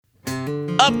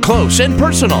up close and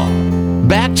personal.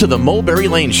 Back to the Mulberry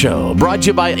Lane Show, brought to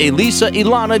you by Elisa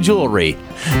Ilana Jewelry.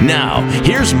 Now,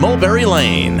 here's Mulberry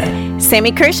Lane.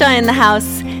 Sammy Kershaw in the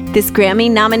house. This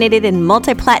Grammy-nominated and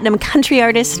multi-platinum country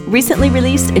artist recently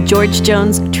released a George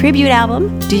Jones tribute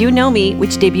album, Do You Know Me,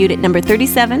 which debuted at number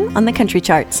 37 on the country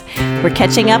charts. We're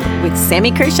catching up with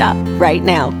Sammy Kershaw right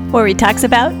now, where he talks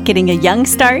about getting a young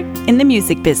start in the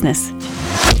music business.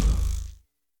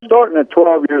 Starting at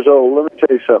 12 years old, let me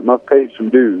tell you something, I've paid some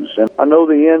dues, and I know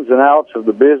the ins and outs of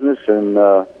the business, and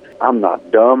I'm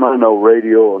not dumb. I know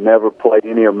radio will never play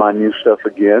any of my new stuff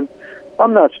again.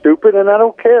 I'm not stupid, and I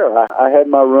don't care. I had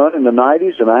my run in the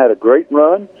 90s, and I had a great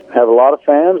run. I have a lot of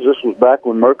fans. This was back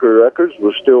when Mercury Records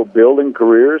was still building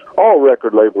careers. All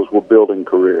record labels were building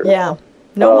careers. Yeah.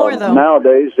 No more, though.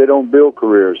 Nowadays, they don't build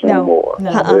careers anymore.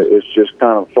 No. It's just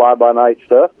kind of fly-by-night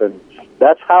stuff, and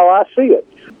that's how I see it.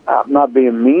 I'm not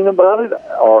being mean about it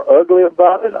or ugly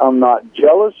about it. I'm not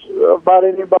jealous about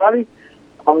anybody.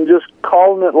 I'm just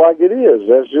calling it like it is.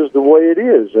 That's just the way it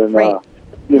is. And, right.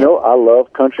 You know, I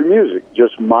love country music.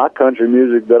 Just my country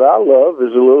music that I love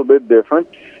is a little bit different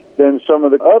than some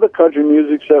of the other country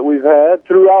musics that we've had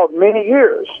throughout many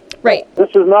years. Right. This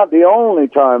is not the only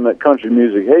time that country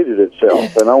music hated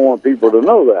itself, and I want people to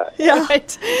know that. Yeah.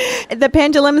 Right. The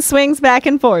pendulum swings back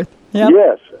and forth. Yep.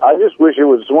 Yes. I just wish it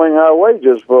would swing our way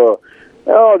just for,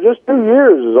 just 2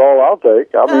 years is all I'll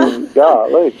take. I mean,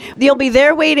 golly. You'll be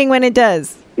there waiting when it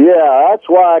does. Yeah, that's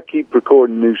why I keep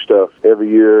recording new stuff every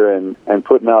year and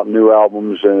putting out new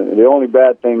albums. And the only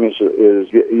bad thing is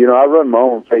I run my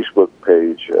own Facebook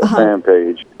page, fan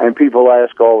page, and people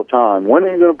ask all the time, when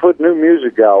are you going to put new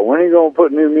music out? When are you going to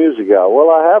put new music out? Well,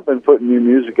 I have been putting new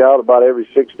music out about every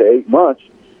 6 to 8 months.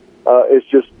 It's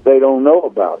just they don't know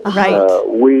about it.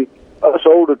 Right. Us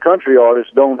older country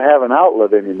artists don't have an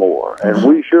outlet anymore, and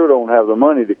we sure don't have the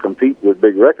money to compete with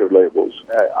big record labels.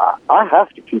 I have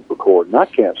to keep recording. I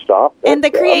can't stop. And the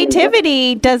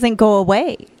creativity doesn't go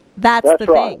away. That's the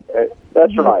right. thing.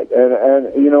 That's right. And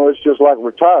it's just like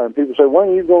retiring. People say, when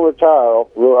are you going to retire?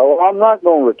 Well, I'm not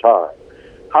going to retire.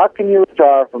 How can you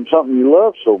retire from something you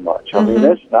love so much? I mean,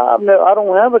 I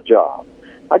don't have a job.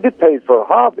 I get paid for a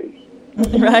hobby.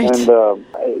 Right. And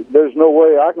there's no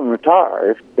way I can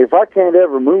retire. If I can't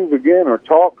ever move again or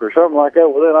talk or something like that,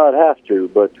 well, then I'd have to.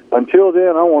 But until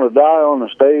then, I want to die on the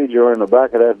stage or in the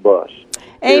back of that bus.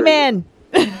 Amen.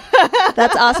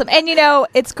 That's awesome. And,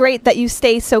 it's great that you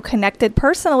stay so connected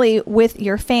personally with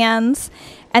your fans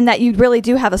and that you really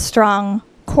do have a strong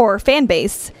core fan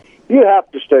base. You have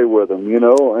to stay with them, and,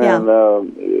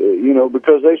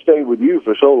 because they stayed with you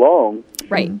for so long.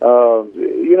 Right.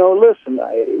 Listen,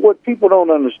 what people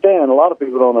don't understand, a lot of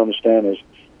people don't understand, is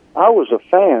I was a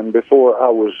fan before I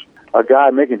was a guy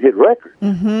making hit records.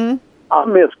 Mm-hmm. I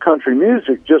miss country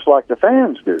music just like the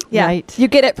fans do. Yeah. Right. You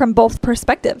get it from both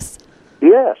perspectives.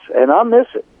 Yes, and I miss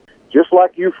it. Just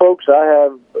like you folks, I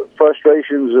have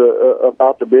frustrations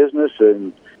about the business,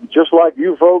 and just like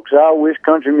you folks, I wish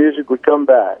country music would come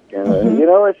back. And,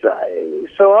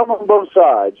 so I'm on both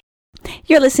sides.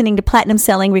 You're listening to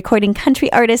platinum-selling recording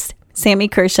country artist Sammy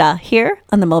Kershaw here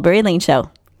on the Mulberry Lane Show.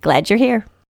 Glad you're here.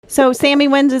 So, Sammy,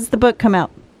 when does the book come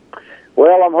out?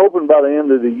 Well, I'm hoping by the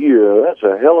end of the year. That's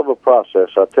a hell of a process,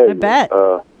 I tell you. I bet.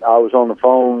 I was on the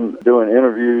phone doing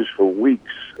interviews for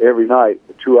weeks every night,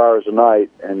 2 hours a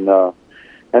night, and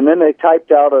then they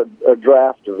typed out a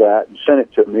draft of that and sent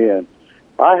it to me, and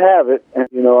I have it, and,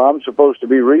 I'm supposed to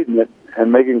be reading it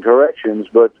and making corrections,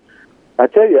 but I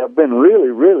tell you, I've been really,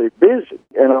 really busy,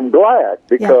 and I'm glad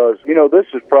because, this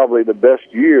is probably the best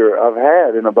year I've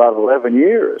had in about 11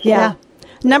 years. Yeah.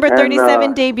 Number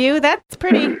 37 debut, that's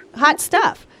pretty hot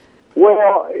stuff. Well,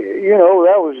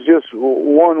 that was just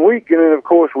 1 week, and then, of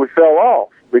course, we fell off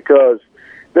because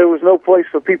there was no place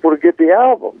for people to get the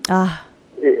album.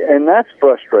 And that's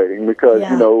frustrating because,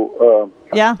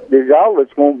 these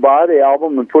outlets won't buy the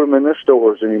album and put them in their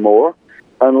stores anymore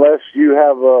unless you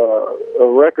have a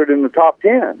record in the top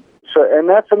 10. So, and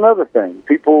that's another thing.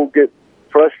 People get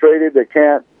frustrated. They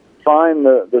can't find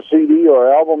the CD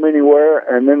or album anywhere,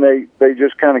 and then they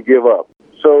just kind of give up.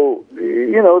 So,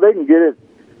 they can get it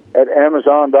at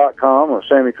Amazon.com or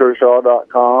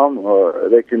SammyKershaw.com, or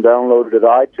they can download it at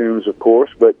iTunes, of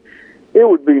course. But it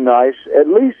would be nice, at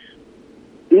least,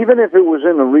 even if it was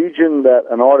in the region that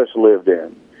an artist lived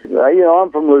in.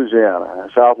 I'm from Louisiana,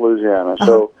 South Louisiana,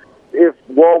 so if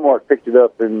Walmart picked it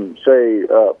up in, say,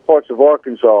 parts of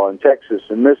Arkansas and Texas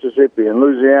and Mississippi and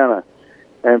Louisiana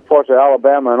and parts of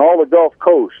Alabama and all the Gulf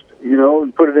Coast,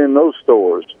 and put it in those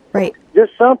stores. Right.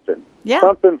 Just something. Yeah.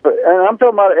 Something and I'm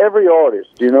talking about every artist,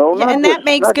 and that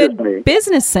makes good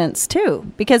business sense,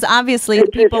 too, because obviously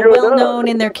people sure well-known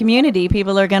in their community,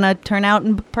 people are going to turn out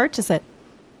and purchase it.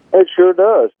 It sure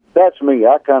does. That's me.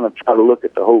 I kind of try to look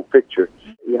at the whole picture.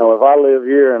 If I live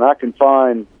here and I can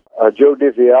find a Joe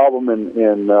Diffie album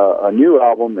in a new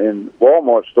album in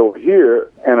Walmart store here,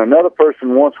 and another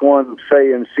person wants one,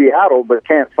 say, in Seattle, but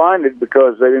can't find it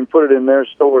because they didn't put it in their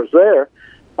stores there,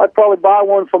 I'd probably buy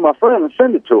one for my friend and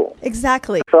send it to him.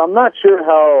 Exactly. So I'm not sure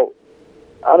how,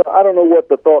 I don't know what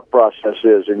the thought process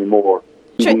is anymore.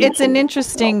 It's an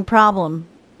interesting problem,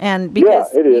 and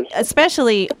because it is.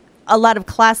 Especially a lot of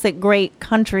classic great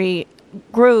country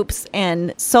groups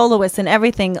and soloists and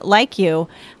everything like you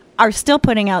are still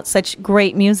putting out such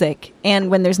great music, and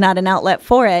when there's not an outlet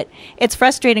for it, it's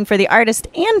frustrating for the artist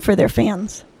and for their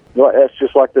fans. Well, it's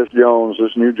just like this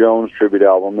new Jones tribute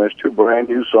album. There's 2 brand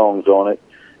new songs on it,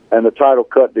 and the title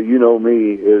cut, Do You Know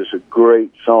Me, is a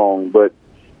great song, but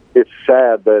it's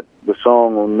sad that the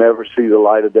song will never see the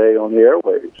light of day on the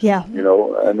airwaves. Yeah.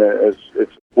 And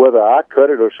it's whether I cut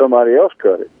it or somebody else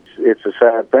cut it. It's a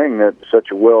sad thing that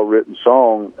such a well-written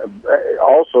song,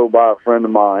 also by a friend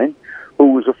of mine,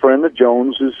 who was a friend of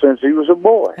Jones's since he was a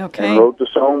boy, and wrote the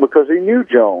song because he knew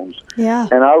Jones. Yeah.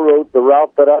 And I wrote the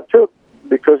route that I took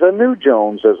because I knew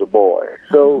Jones as a boy.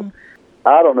 So,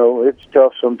 I don't know, it's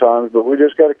tough sometimes, but we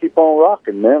just got to keep on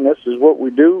rocking, man. This is what we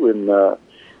do, and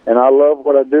I love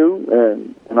what I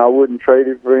do, and I wouldn't trade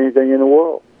it for anything in the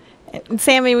world.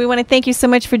 Sammy, we want to thank you so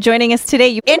much for joining us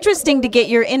today. Interesting to get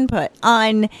your input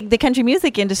on the country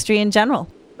music industry in general.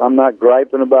 I'm not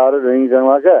griping about it or anything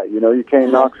like that. You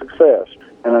can't knock success.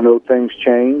 And I know things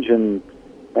change and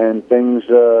things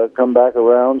come back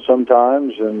around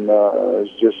sometimes, and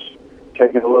it's just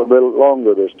taking a little bit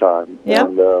longer this time. Yeah,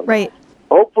 right.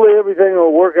 Hopefully everything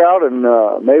will work out, and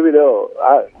maybe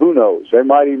who knows, they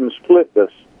might even split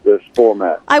this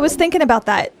format. I was thinking about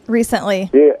that recently.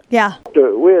 Yeah.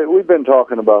 We've been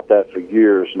talking about that for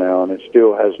years now, and it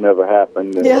still has never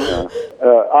happened. And,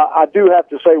 I do have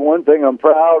to say one thing. I'm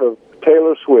proud of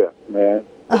Taylor Swift, man.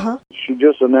 Uh-huh. She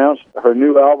just announced her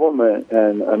new album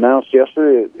and announced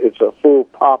yesterday it's a full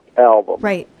pop album.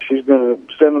 Right. She's going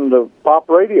to send them to pop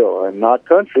radio and not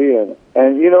country. And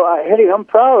I'm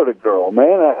proud of the girl,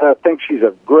 man. I think she's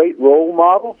a great role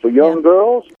model for young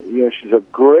girls. She's a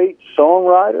great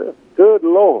songwriter. Good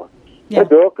Lord. Yeah. That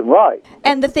girl can write.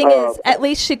 And the thing is, at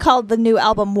least she called the new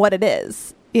album what it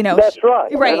is. That's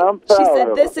right. Right. And I'm proud she said,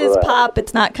 of this her is for that. pop,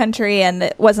 it's not country, and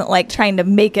it wasn't like trying to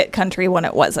make it country when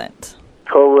it wasn't.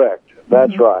 Correct.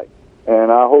 That's right.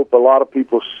 And I hope a lot of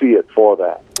people see it for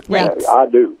that. Right. I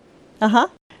do. Uh-huh.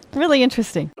 Really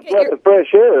interesting. But the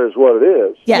fresh air is what it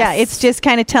is. Yes. Yeah, it's just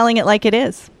kind of telling it like it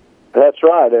is. That's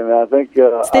right. And I think...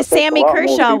 it's the Sammy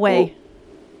Kershaw way.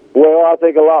 Well, I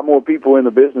think a lot more people in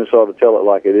the business ought to tell it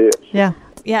like it is. Yeah.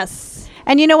 Yes.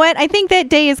 And you know what? I think that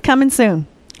day is coming soon.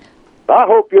 I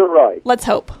hope you're right. Let's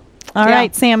hope. All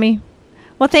right, Sammy.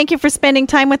 Well, thank you for spending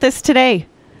time with us today.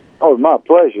 Oh, my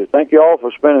pleasure. Thank you all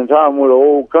for spending time with an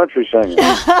old country singer.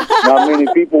 Not many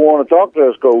people want to talk to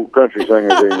us old country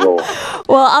singers anymore.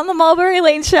 Well, on the Mulberry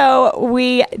Lane Show,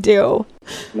 we do.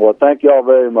 Well, thank you all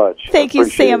very much. Thank you,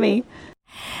 Sammy.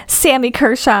 Sammy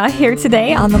Kershaw here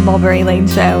today on the Mulberry Lane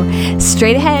Show.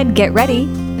 Straight ahead, get ready.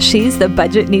 She's the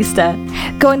Budgetnista.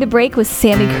 Going to break with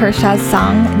Sammy Kershaw's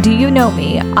song, Do You Know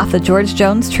Me, off the George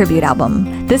Jones tribute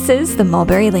album. This is the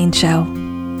Mulberry Lane Show.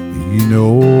 You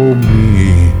know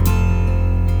me.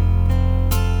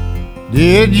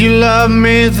 Did you love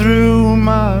me through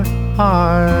my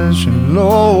highs and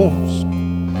lows?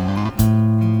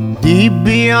 Deep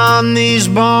beyond these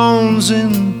bones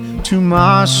into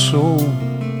my soul.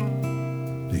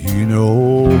 Do you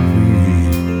know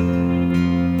me?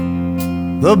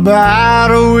 The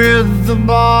battle with the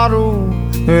bottle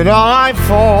that I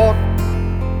fought.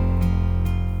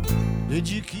 Did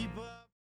you keep